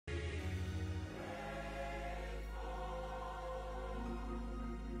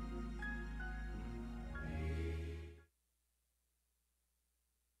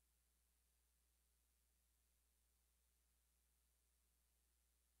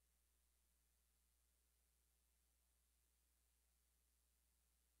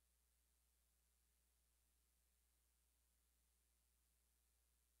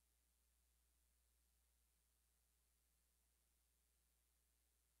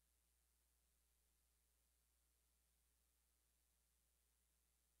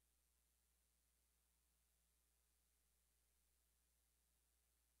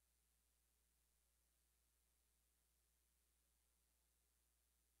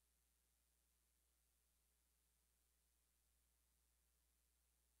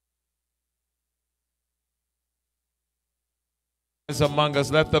among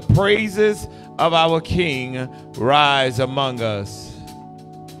us. Let the praises of our King rise among us.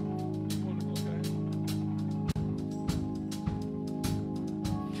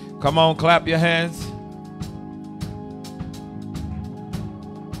 Come on, clap your hands.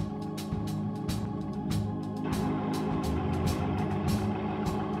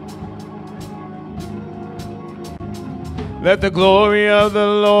 Let the glory of the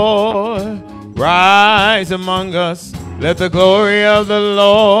Lord rise among us. Let the glory of the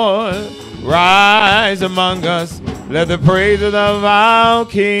Lord rise among us. Let the praises of our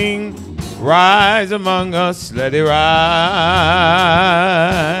King rise among us. Let it rise.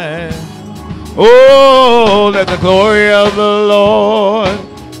 Oh, let the glory of the Lord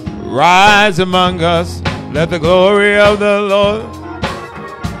rise among us. Let the glory of the Lord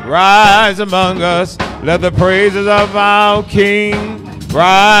rise among us. Let the praises of our King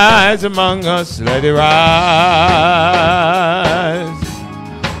rise among us. Let it rise.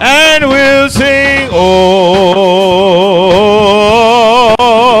 And we'll sing, oh,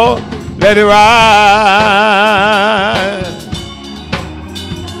 let it rise.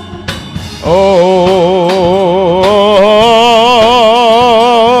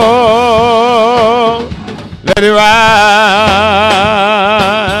 Oh, let it rise.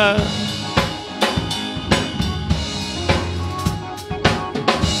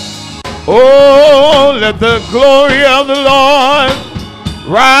 Oh, let the glory of the Lord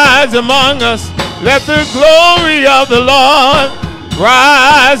rise among us. Let the glory of the Lord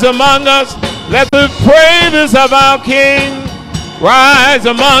rise among us. Let the praises of our King rise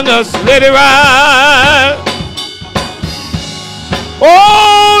among us. Let it rise.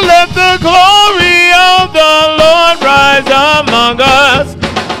 Oh, let the glory of the Lord rise among us.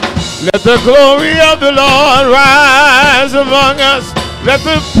 Let the glory of the Lord rise among us. Let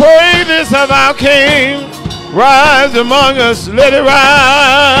the praises of our King rise among us. Let it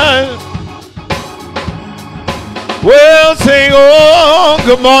rise. We'll sing, oh,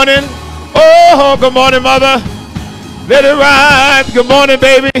 good morning. Oh, good morning, mother. Let it rise. Good morning,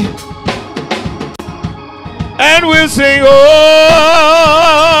 baby. And we'll sing, oh,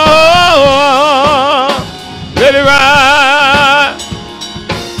 let it rise.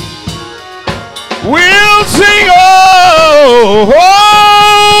 We'll sing, oh,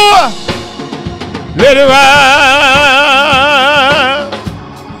 let it rise.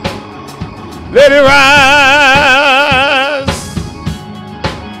 Let it rise.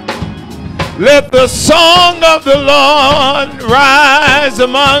 Let the song of the Lord rise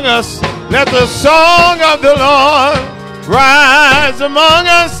among us. Let the song of the Lord rise among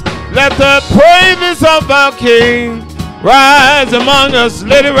us. Let the praises of our King rise among us.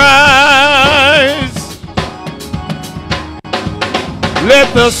 Let it rise.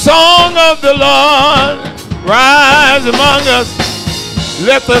 Let the song of the Lord rise among us.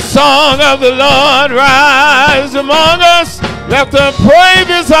 Let the song of the Lord rise among us. Let the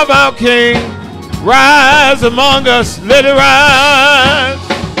praises of our King rise among us. Let it rise.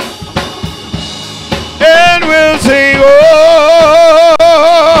 And we'll sing, oh,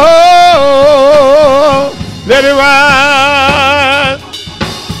 let it rise.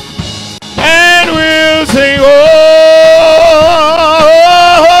 And we'll sing, oh,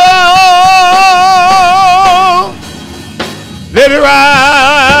 let it rise.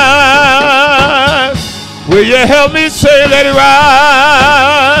 Will you help me say, let it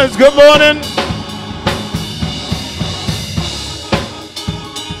rise? Good morning.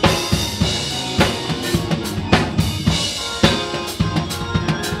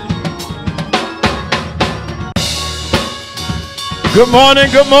 Good morning,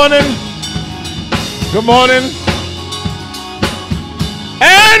 good morning, good morning.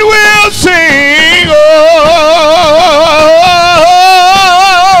 And we'll sing, oh,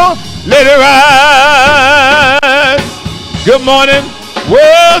 let it rise. Good morning,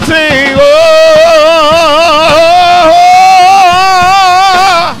 we'll sing, oh,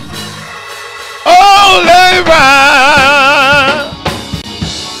 let it rise.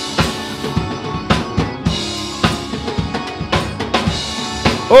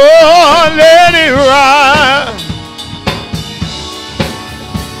 Oh, let it rise.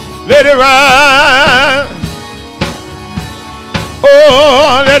 Let it rise.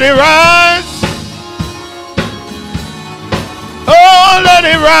 Oh, let it rise. Oh, let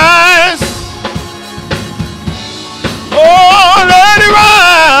it rise. Oh, let it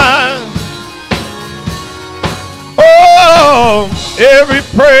rise. Oh, every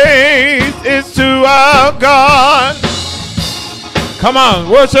praise is to our God. Come on,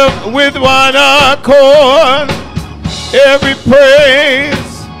 worship with one accord. Every praise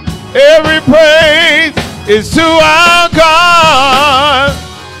is to our God.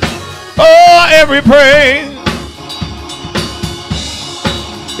 Oh, every praise,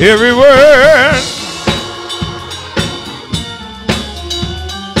 every word,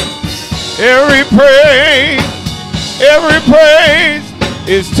 every praise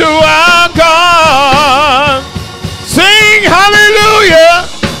is to our God. Sing hallelujah.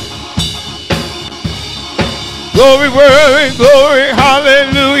 Glory, glory, glory,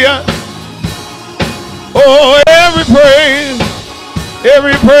 hallelujah. Oh, every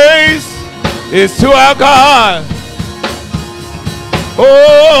praise is to our God.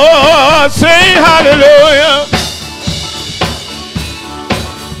 Oh, sing hallelujah.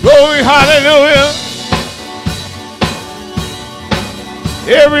 Glory, hallelujah.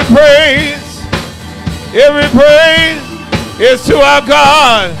 Every praise is to our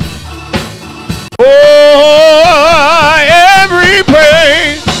God. Oh, every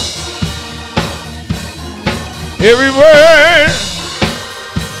praise, every word,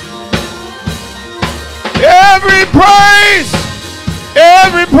 every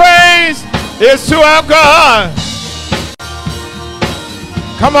praise is to our God.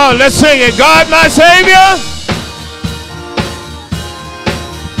 Come on, let's sing it. God, my Savior.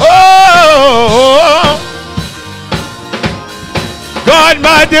 Oh, God,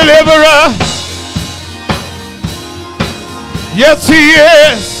 my deliverer. Yes, he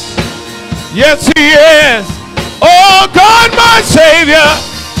is. Yes, he is. Oh, God, my Savior.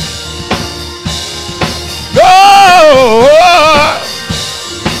 Oh,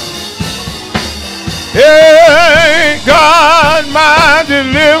 hey, God, my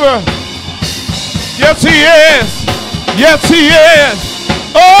deliverer. Yes, he is. Yes, he is.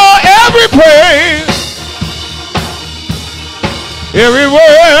 Oh, every praise, every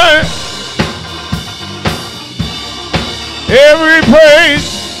word, every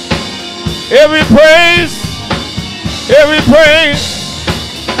praise, every praise, every praise,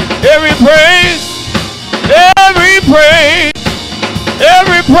 every praise, every praise,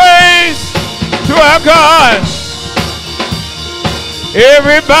 every praise to our God.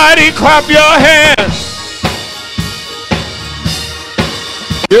 Everybody clap your hands.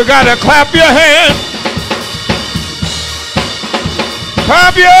 You gotta clap your hand.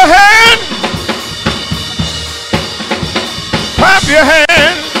 Clap your hand. Clap your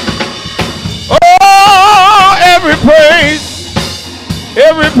hand. Oh, every praise,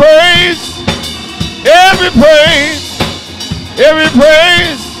 every praise, every praise, every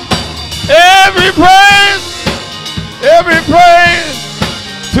praise, every praise, every praise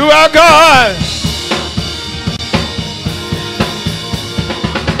to our God.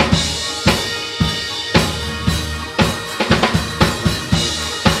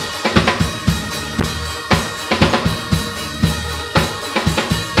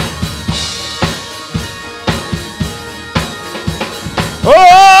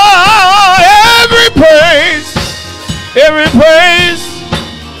 Oh, every praise, every praise,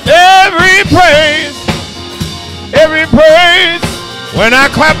 every praise, every praise. When I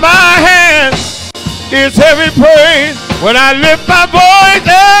clap my hands, it's every praise. When I lift my voice,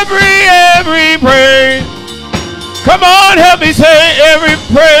 every praise. Come on, help me say every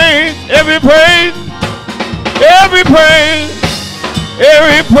praise, every praise, every praise,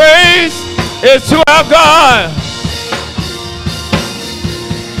 every praise is to our God.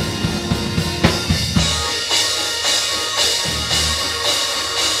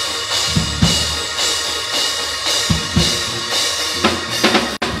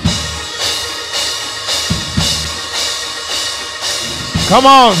 Come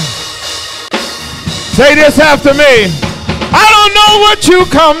on. Say this after me. I don't know what you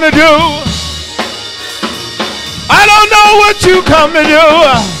come to do. I don't know what you come to do.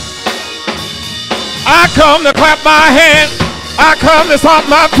 I come to clap my hands. I come to stomp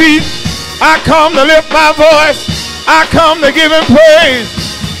my feet. I come to lift my voice. I come to give him praise.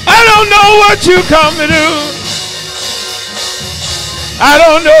 I don't know what you come to do. I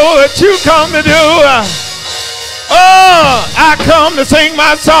don't know what you come to do. Oh, I come to sing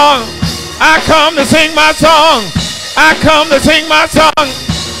my song. I come to sing my song. I come to sing my song.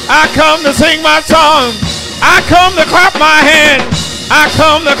 I come to sing my song. I come to clap my hands. I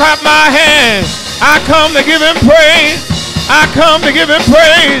come to clap my hands. I come to give him praise. I come to give him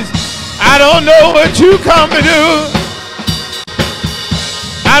praise. I don't know what you come to do.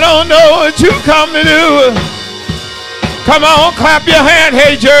 I don't know what you come to do. Come on, clap your hand.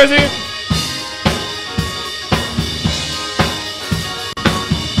 Hey, Jersey.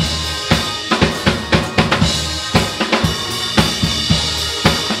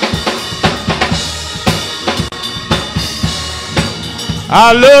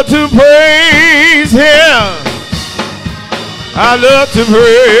 I love to praise him. I love to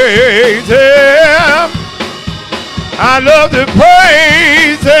praise him. I love to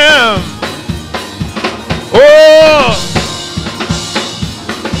praise him. Oh,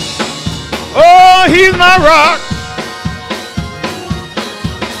 oh, he's my rock.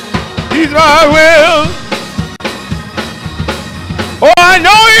 He's my will. Oh, I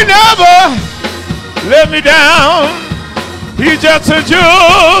know he never let me down. He's just a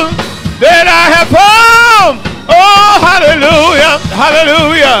jewel that I have found. Oh, hallelujah,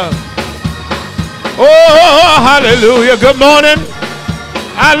 hallelujah. Oh, hallelujah. Good morning.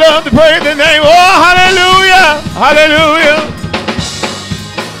 I love to praise the name. Oh, hallelujah, hallelujah.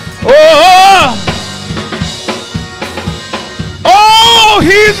 Oh, oh,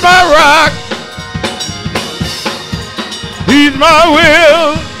 he's my rock. He's my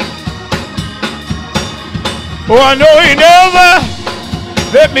will. Oh, I know he never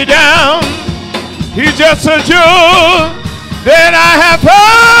let me down. He's just a jewel that I have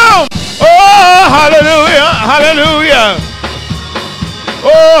found. Oh, hallelujah, hallelujah.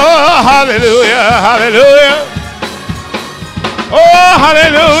 Oh, hallelujah, hallelujah. Oh,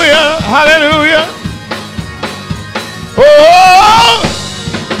 hallelujah, hallelujah. Oh,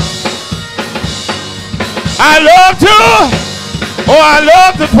 I love to, oh, I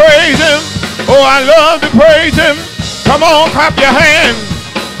love to praise him. Oh, I love to praise him. Come on, clap your hands.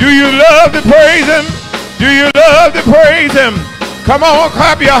 Do you love to praise him? Do you love to praise him? Come on,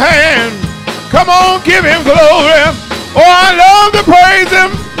 clap your hands. Come on, give him glory. Oh, I love to praise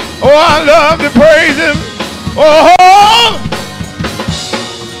him. Oh, I love to praise him. Oh,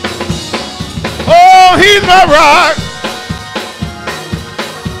 oh, he's my rock.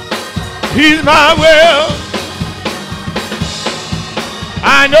 He's my will.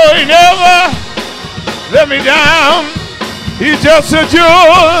 I know he never let me down. He's just a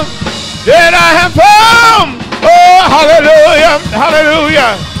jewel that I have found. Oh, hallelujah,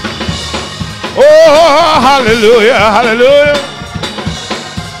 hallelujah. Oh, hallelujah, hallelujah.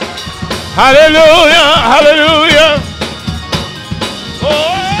 Hallelujah, hallelujah.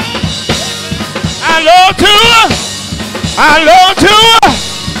 Oh, I love to.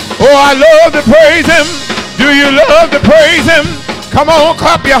 Oh, I love to praise him. Do you love to praise him? Come on,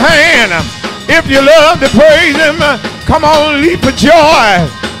 clap your hand. If you love to praise him, come on, leap for joy.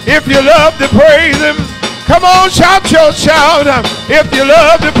 If you love to praise him, come on, shout your shout. If you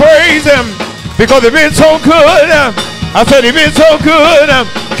love to praise him, because he's been so good. I said he's been so good.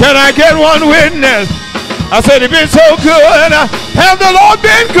 Can I get one witness? I said he's been so good. Have the Lord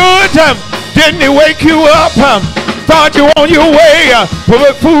been good? Didn't he wake you up? Start you on your way.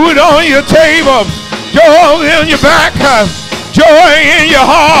 Put food on your table. Joy in your back. Joy in your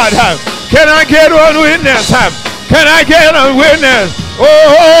heart. Can I get one witness? Can I get a witness?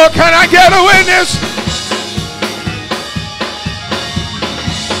 Oh, can I get a witness?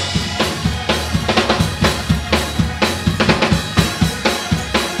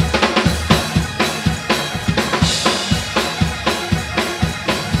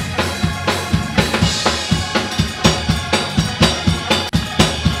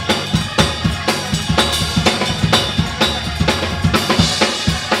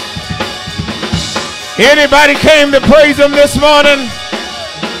 Anybody came to praise him this morning?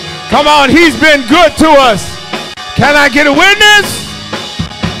 Come on, he's been good to us. Can I get a witness?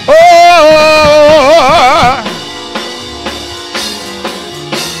 Oh!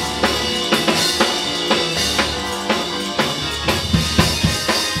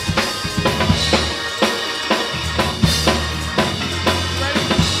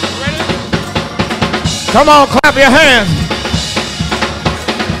 Come on, clap your hands.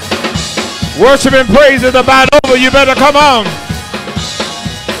 Worship and praise is about over. You better come on.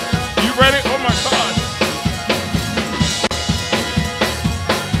 You ready? Oh my God.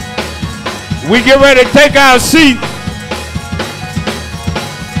 We get ready to take our seat.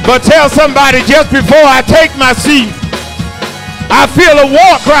 But tell somebody just before I take my seat, I feel a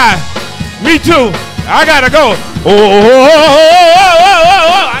war cry. Me too. I gotta go. Oh,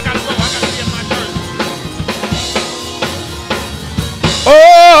 I gotta go. I gotta get my turn.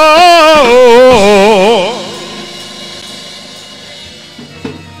 Oh.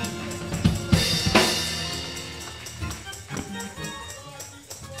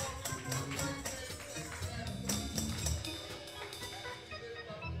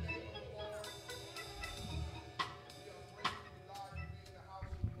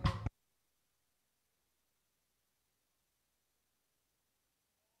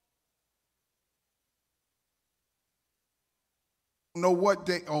 Know what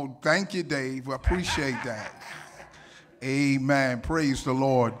day? Oh, thank you, Dave. I appreciate that. Amen. Praise the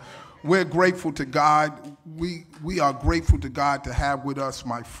Lord. We're grateful to God. We are grateful to God to have with us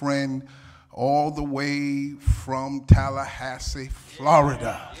my friend all the way from Tallahassee,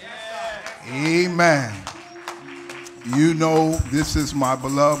 Florida. Amen. You know, this is my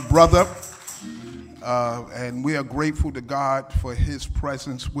beloved brother, and we are grateful to God for his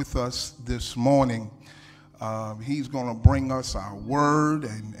presence with us this morning. He's going to bring us our word,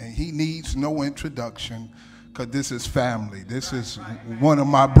 and he needs no introduction because this is family. This is one of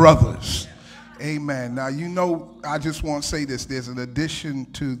my brothers. Amen. Now, you know, I just want to say this. There's an addition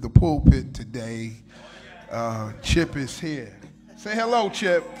to the pulpit today. Chip is here. Say hello,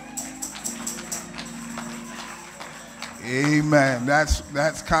 Chip. Amen.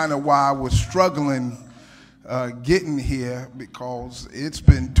 That's kind of why I was struggling getting here, because it's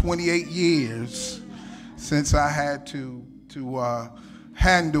been 28 years since I had to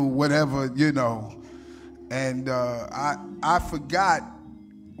handle whatever, you know. And I forgot,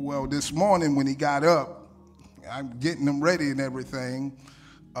 well, this morning when he got up, I'm getting him ready and everything,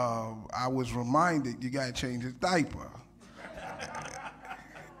 I was reminded you got to change his diaper.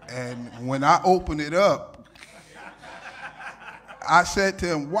 And when I opened it up, I said to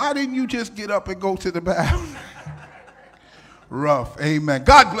him, why didn't you just get up and go to the bathroom? Rough. Amen.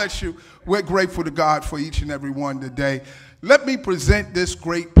 God bless you. We're grateful to God for each and every one today. Let me present this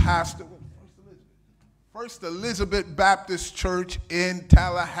great pastor. First Elizabeth Baptist Church in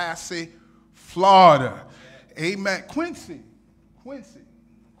Tallahassee, Florida. Amen. Quincy,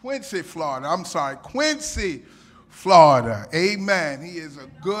 Florida. I'm sorry, Quincy, Florida. Amen. He is a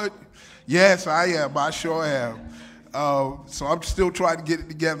good, yes, I am. I sure am. So I'm still trying to get it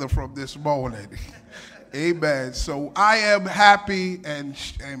together from this morning. Amen. So I am happy and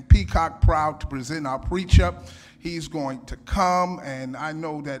peacock proud to present our preacher. He's going to come, and I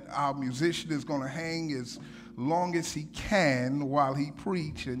know that our musician is going to hang as long as he can while he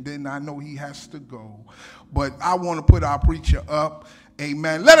preach, and then I know he has to go. But I want to put our preacher up.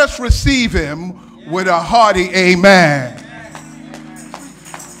 Amen. Let us receive him with a hearty amen.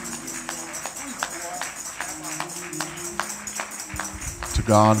 To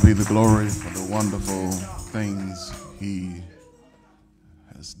God be the glory for the wonderful things he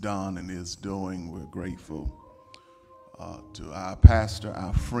has done and is doing. We're grateful to our pastor,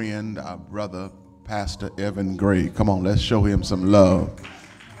 our friend, our brother, Pastor Evan Gray. Come on, let's show him some love.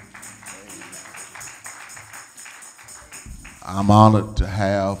 I'm honored to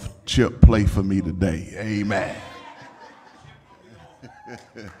have Chip play for me today. Amen.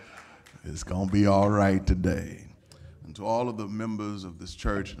 It's going to be all right today. And to all of the members of this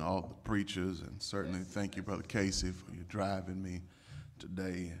church and all the preachers, and certainly thank you, Brother Casey, for your driving me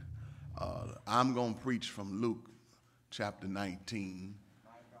today. I'm going to preach from Luke chapter 19,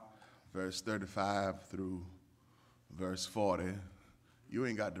 verse 35 through verse 40. You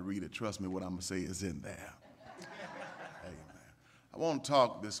ain't got to read it. Trust me, what I'm going to say is in there. Amen. I want to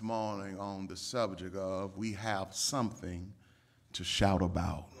talk this morning on the subject of we have something to shout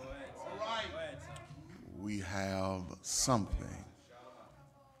about. We have something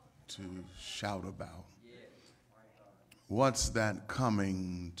to shout about. What's that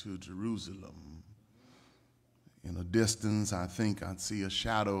coming to Jerusalem? In a distance, I think I'd see a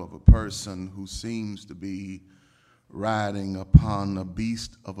shadow of a person who seems to be riding upon a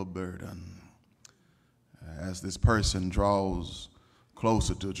beast of a burden. As this person draws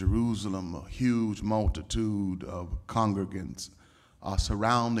closer to Jerusalem, a huge multitude of congregants are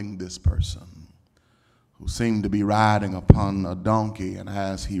surrounding this person, who seem to be riding upon a donkey, and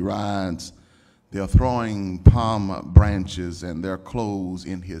as he rides, they're throwing palm branches and their clothes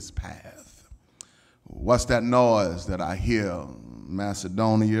in his path. What's that noise that I hear,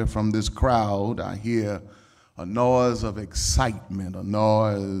 Macedonia, from this crowd? I hear a noise of excitement, a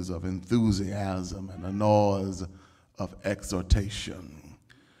noise of enthusiasm, and a noise of exhortation.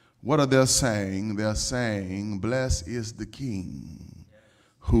 What are they saying? They're saying, blessed is the King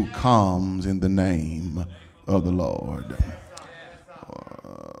who comes in the name of the Lord.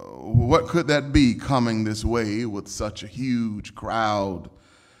 What could that be coming this way with such a huge crowd?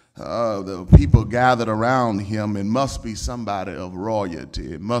 The people gathered around him. It must be somebody of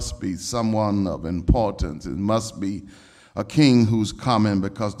royalty. It must be someone of importance. It must be a king who's coming,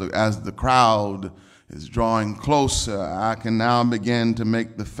 because as the crowd is drawing closer, I can now begin to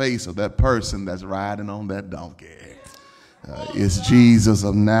make the face of that person that's riding on that donkey. It's Jesus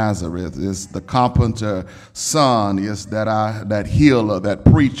of Nazareth. It's the carpenter's son. It's that healer, that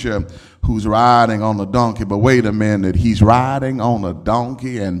preacher who's riding on a donkey. But wait a minute, he's riding on a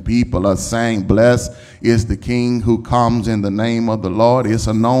donkey and people are saying, blessed is the King who comes in the name of the Lord. It's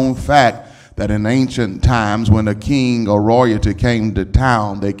a known fact that in ancient times when a king or royalty came to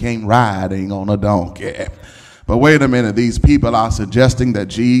town, they came riding on a donkey. But wait a minute, these people are suggesting that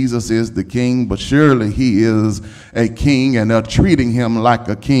Jesus is the king, but surely he is a king, and they're treating him like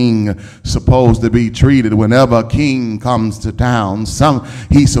a king supposed to be treated. Whenever a king comes to town,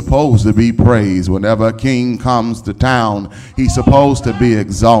 he's supposed to be praised. Whenever a king comes to town, he's supposed to be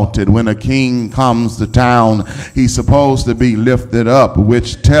exalted. When a king comes to town, he's supposed to be lifted up,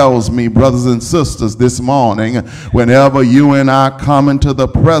 which tells me, brothers and sisters, this morning, whenever you and I come into the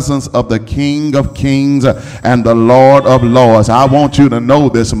presence of the King of Kings and the Lord of Lords, I want you to know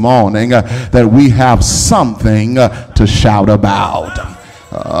this morning that we have something to shout about.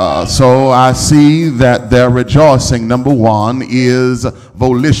 So I see that their rejoicing, number one, is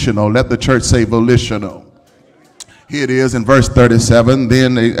volitional. Let the church say volitional. Here it is in verse 37.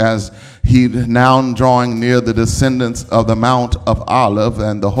 Then as he now drawing near the descendants of the Mount of Olive,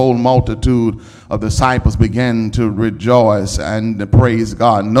 and the whole multitude of disciples began to rejoice and praise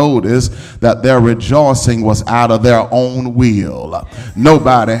God. Notice that their rejoicing was out of their own will.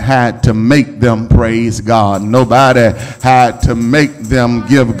 Nobody had to make them praise God. Nobody had to make them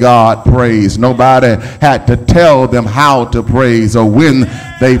give God praise. Nobody had to tell them how to praise or when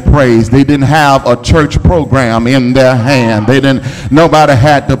they praised. They didn't have a church program in their hand. Nobody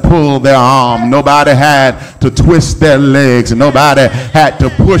had to pull their arm. Nobody had to twist their legs. Nobody had to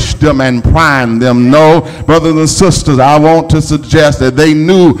push them and prime them. No, brothers and sisters, I want to suggest that they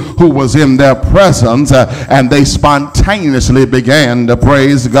knew who was in their presence, and they spontaneously began to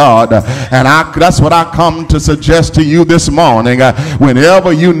praise God. And that's what I come to suggest to you this morning.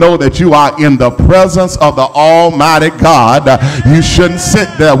 Whenever you know that you are in the presence of the Almighty God, you shouldn't sit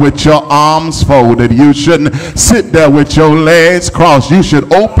there with your arms folded. You shouldn't sit there with your legs crossed. You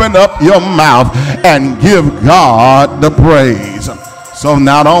should open up your mouth and give God the praise. So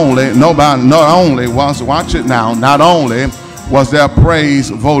not only was, watch it now, not only was their praise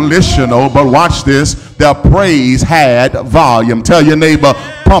volitional, but watch this, their praise had volume. Tell your neighbor,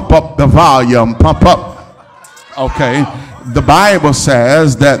 pump up the volume, pump up. Okay. The Bible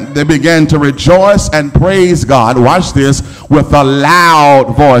says that they began to rejoice and praise God, watch this, with a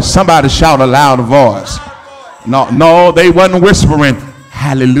loud voice. Somebody shout a loud voice. No, they wasn't whispering,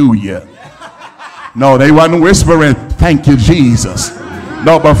 hallelujah. No, they wasn't whispering, thank you, Jesus.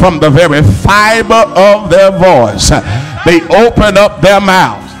 No, but from the very fiber of their voice, they opened up their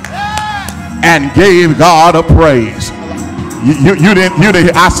mouths and gave God a praise. You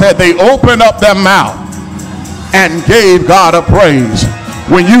didn't. I said they opened up their mouth and gave God a praise.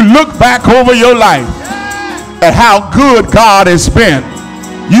 When you look back over your life at how good God has been,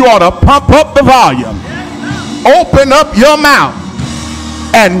 you ought to pump up the volume, open up your mouth,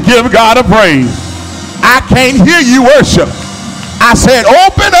 and give God a praise. I can't hear you worship. I said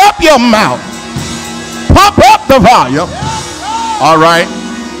open up your mouth, pump up the volume. All right,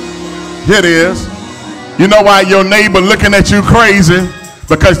 here it is. You know why your neighbor looking at you crazy?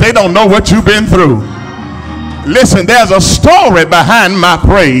 Because they don't know what you've been through. Listen, there's a story behind my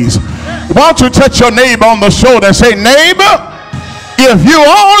praise. Why don't you touch your neighbor on the shoulder and say, neighbor, if you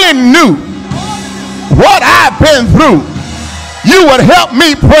only knew what I've been through, you would help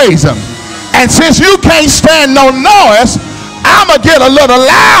me praise him. And since you can't stand no noise, I'm going to get a little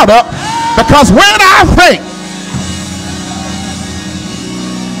louder, because when I think.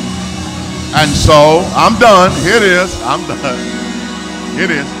 And so I'm done. Here it is. I'm done. Here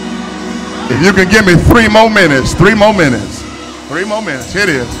it is. If you can give me 3 more minutes, 3 more minutes, 3 more minutes. Here it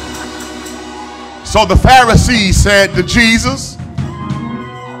is. So the Pharisees said to Jesus,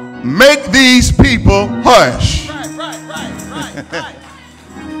 make these people hush. Right.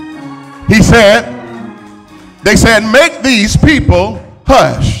 They said, make these people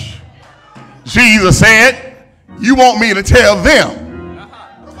hush. Jesus said, you want me to tell them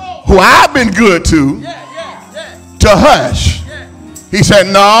who I've been good to hush? He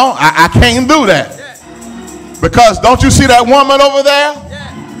said, no, I can't do that. Because don't you see that woman over there?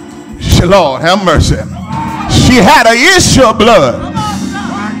 Lord, have mercy. She had an issue of blood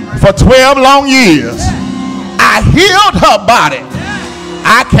for 12 long years. I healed her body.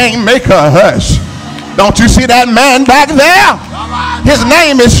 I can't make her hush. Don't you see that man back there? His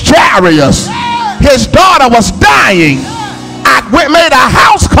name is Jairus. His daughter was dying. I made a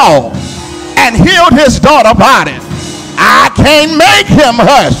house call and healed his daughter's body. I can't make him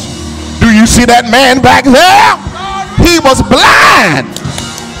hush. Do you see that man back there? He was blind,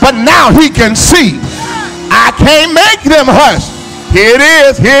 but now he can see. I can't make them hush. Here it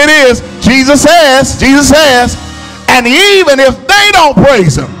is. Here it is. Jesus says, and even if they don't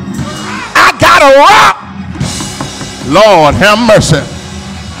praise him, I got a rock. Lord, have mercy.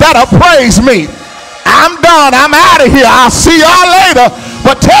 that'll praise me. I'm done. I'm out of here. I'll see y'all later.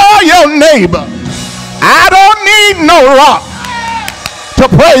 But tell your neighbor, I don't need no rock to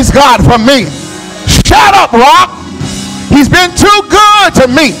praise God for me. Shut up, rock. He's been too good to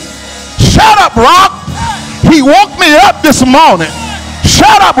me. Shut up, rock. He woke me up this morning.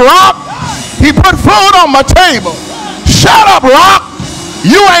 Shut up, rock. He put food on my table. Shut up, rock.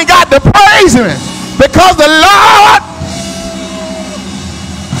 You ain't got to praise him because the Lord,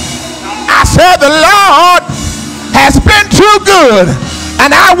 I said the Lord has been too good.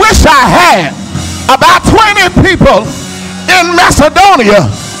 And I wish I had about 20 people in Macedonia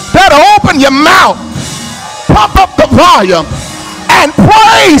that'll open your mouth, pump up the volume, and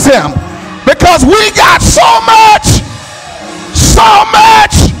praise him, because we got so much, so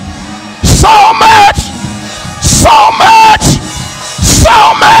much, so much, so much, so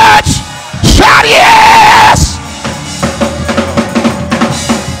much. Shout yes!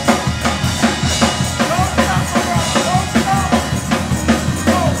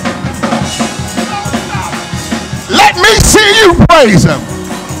 Let me see you praise him.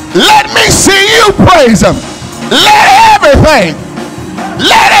 Let me see you praise him. Let everything,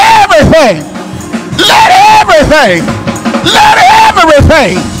 let everything, let everything, let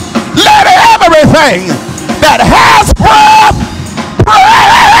everything, let everything that has breath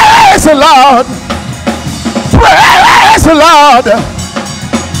praise the Lord. Praise the Lord.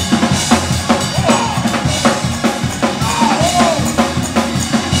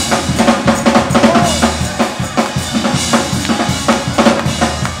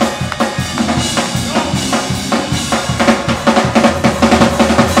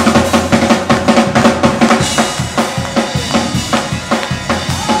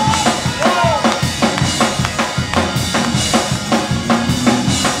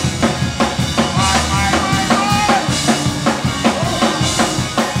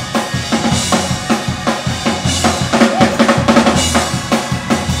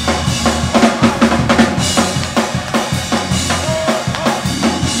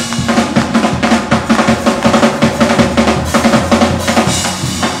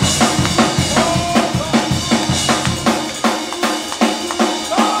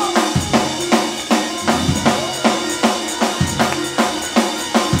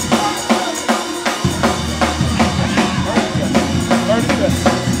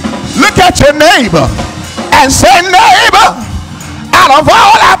 Your neighbor and say, neighbor, out of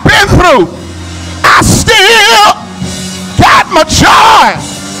all I've been through, I still got my joy.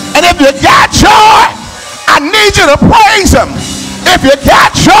 And if you got joy, I need you to praise him. If you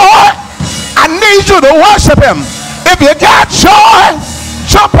got joy, I need you to worship him. If you got joy,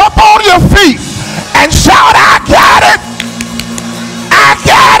 jump up on your feet and shout, I got it, I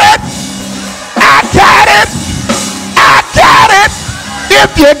got it, I got it, I got it.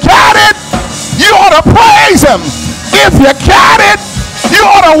 If you got it, you ought to praise him. If you got it, you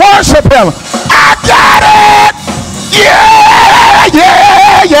ought to worship him. I got it. Yeah,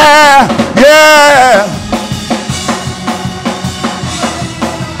 yeah, yeah, yeah.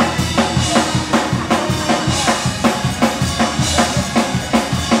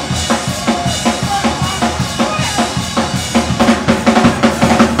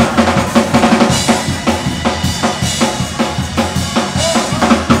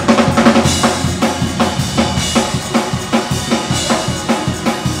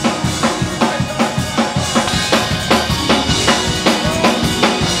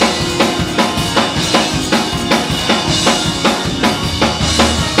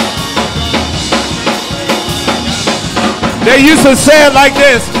 They used to say it like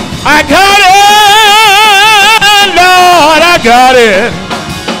this: I got it, Lord, I got it.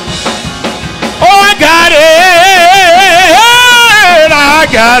 Oh, I got it, I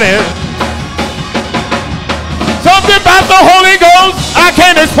got it. Something about the Holy Ghost I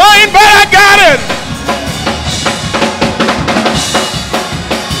can't explain, but I got it.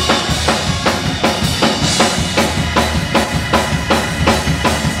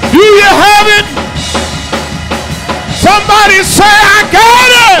 Do you have it? Somebody say, I got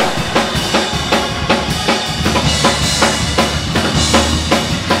it.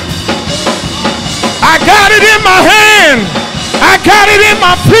 I got it in my hand. I got it in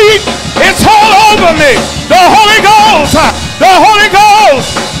my feet. It's all over me. The Holy Ghost. The Holy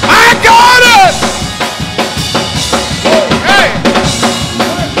Ghost. I got it. Hey.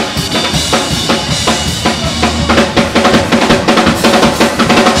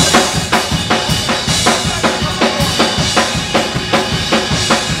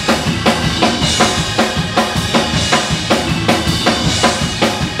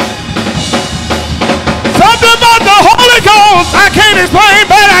 I can't explain,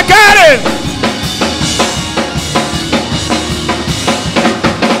 but I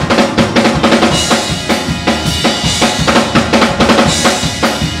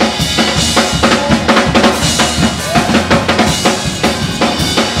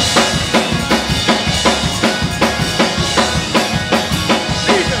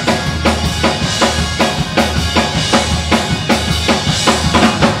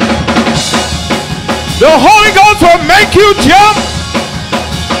The Holy Ghost will make you jump.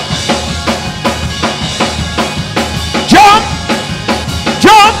 Jump.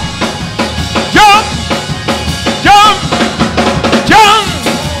 Jump. Jump. Jump. Jump.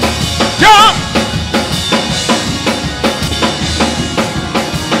 Jump.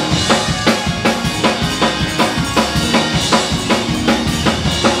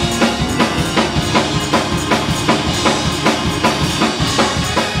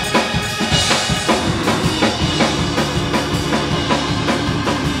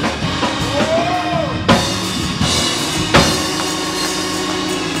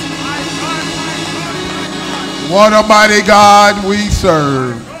 What a mighty God we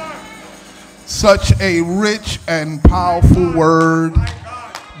serve. Such a rich and powerful word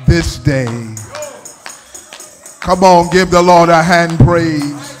this day. Come on, give the Lord a hand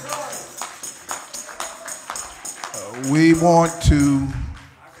praise. We want to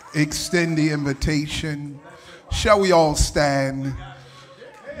extend the invitation. Shall we all stand?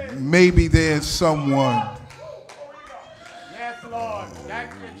 Maybe there's someone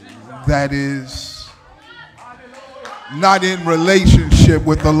that is not in relationship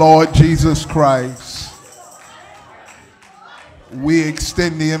with the Lord Jesus Christ. We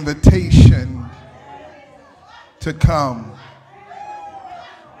extend the invitation to come.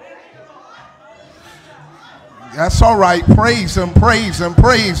 That's all right. Praise him, praise him,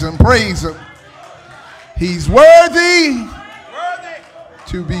 praise him, praise him. He's worthy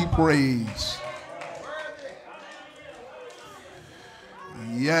to be praised.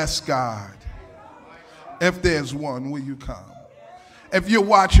 Yes, God. If there's one, will you come? If you're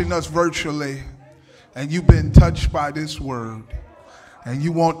watching us virtually and you've been touched by this word and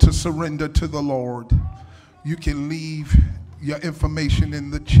you want to surrender to the Lord, you can leave your information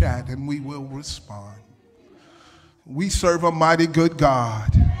in the chat and we will respond. We serve a mighty good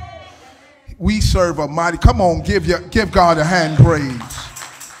God. We serve a mighty, come on, give God a hand praise.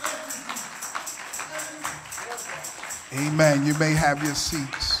 Amen. You may have your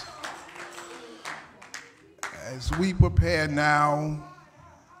seats. As we prepare now,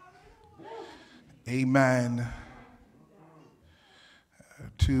 amen,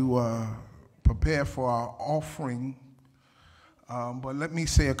 to prepare for our offering. But let me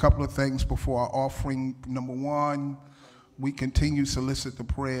say a couple of things before our offering. Number one, we continue to solicit the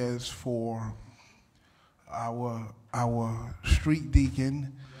prayers for our street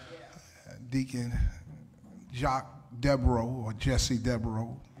deacon, Deacon Jacques Devereaux, or Jesse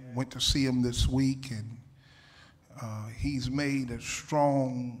Devereaux. Went to see him this week, and he's made a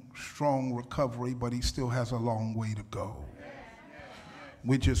strong recovery, but he still has a long way to go.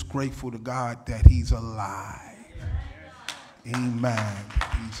 We're just grateful to God that he's alive. Amen.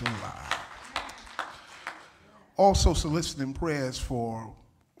 He's alive. Also soliciting prayers for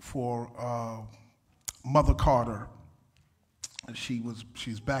Mother Carter.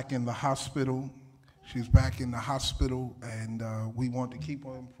 She's back in the hospital. She's back in the hospital, and we want to keep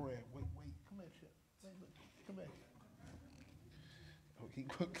her in prayer. Wait, come here, Chip. Come here.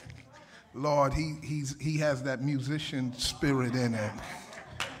 Lord, he has that musician spirit in him.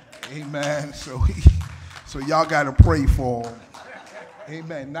 Amen. So y'all got to pray for him.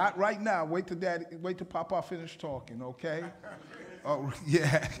 Amen. Not right now. Wait till Papa finish talking, okay? Oh,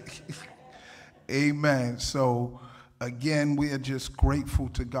 yeah. Amen. So again, we are just grateful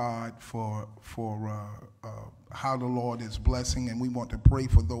to God for how the Lord is blessing, and we want to pray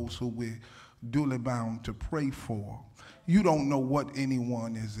for those who we're duly bound to pray for. You don't know what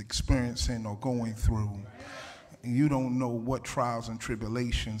anyone is experiencing or going through. You don't know what trials and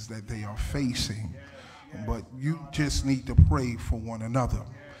tribulations that they are facing, but you just need to pray for one another.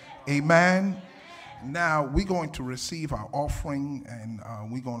 Amen. Now we're going to receive our offering, and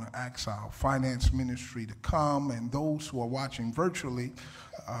we're going to ask our finance ministry to come, and those who are watching virtually,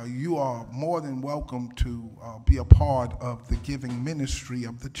 you are more than welcome to be a part of the giving ministry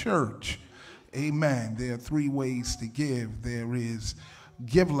of the church. Amen. There are three ways to give. There is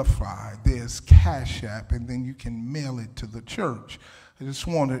Givelify, there's Cash App, and then you can mail it to the church. I just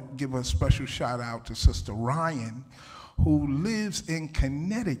want to give a special shout out to Sister Ryan, who lives in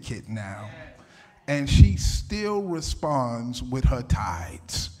Connecticut now, and she still responds with her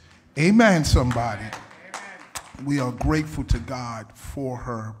tithes. Amen, somebody. We are grateful to God for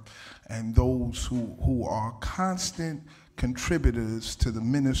her and those who are constant contributors to the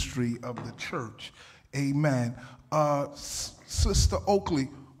ministry of the church. Amen. Sister Oakley,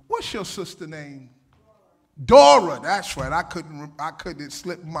 what's your sister name? Dora, that's right. I couldn't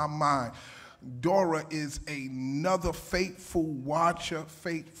slip my mind. Dora is another faithful watcher,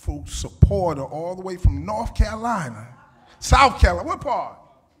 faithful supporter, all the way from North Carolina. South Carolina, what part?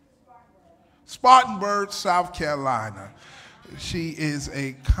 Spartanburg, South Carolina. She is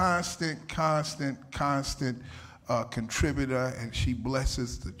a constant contributor, and she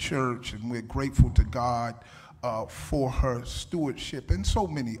blesses the church, and we're grateful to God for her stewardship and so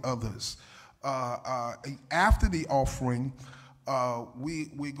many others. After the offering,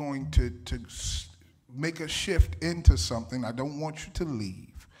 we're going to make a shift into something. I don't want you to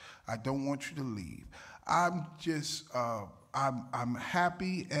leave. I don't want you to leave. I'm just, I'm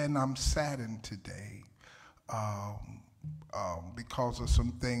happy and I'm saddened today because of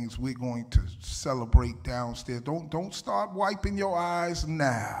some things we're going to celebrate downstairs. Don't start wiping your eyes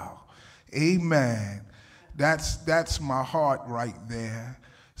now. Amen. That's my heart right there.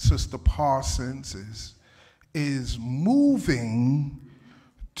 Sister Parsons is moving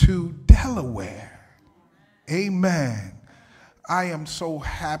to Delaware. Amen. I am so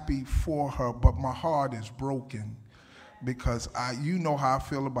happy for her, but my heart is broken because you know how I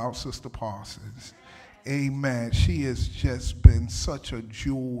feel about Sister Parsons. Amen. She has just been such a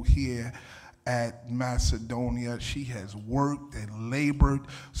jewel here at Macedonia. She has worked and labored.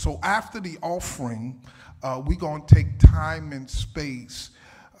 So after the offering, we're going to take time and space.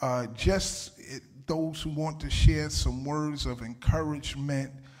 Those who want to share some words of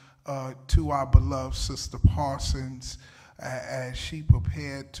encouragement to our beloved Sister Parsons as she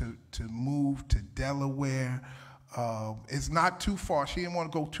prepared to move to Delaware. It's not too far. She didn't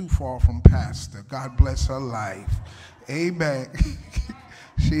want to go too far from Pastor. God bless her life. Amen.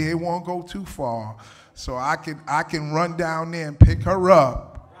 She didn't want to go too far. So I can run down there and pick her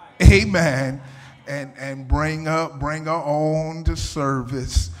up. Amen. And bring her on to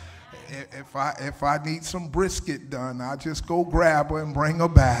service. If I need some brisket done, I'll just go grab her and bring her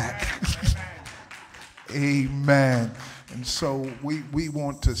back. Amen. And so we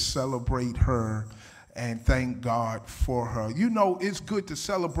want to celebrate her and thank God for her. You know, it's good to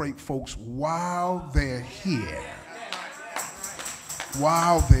celebrate folks while they're here.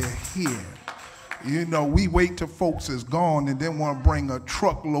 While they're here. You know, we wait till folks is gone and then want to bring a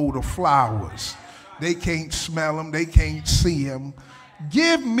truckload of flowers. They can't smell them. They can't see them.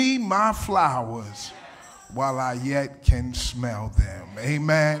 Give me my flowers while I yet can smell them.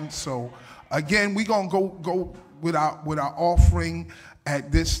 Amen. So again, we're going to go with our offering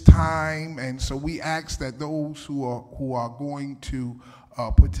at this time, and so we ask that those who are going to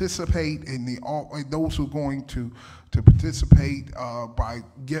participate in those who are going to participate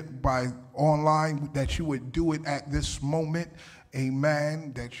by online, that you would do it at this moment.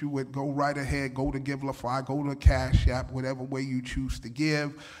 Amen. That you would go right ahead, go to Givelify, go to Cash App, whatever way you choose to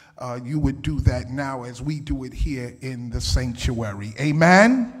give. You would do that now as we do it here in the sanctuary.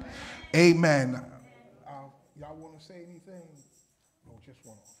 Amen. Amen. Y'all want to say anything? No, just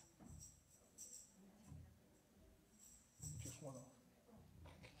one off. Just one off.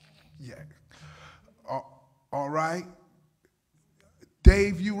 Yeah. All right.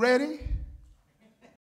 Dave, you ready?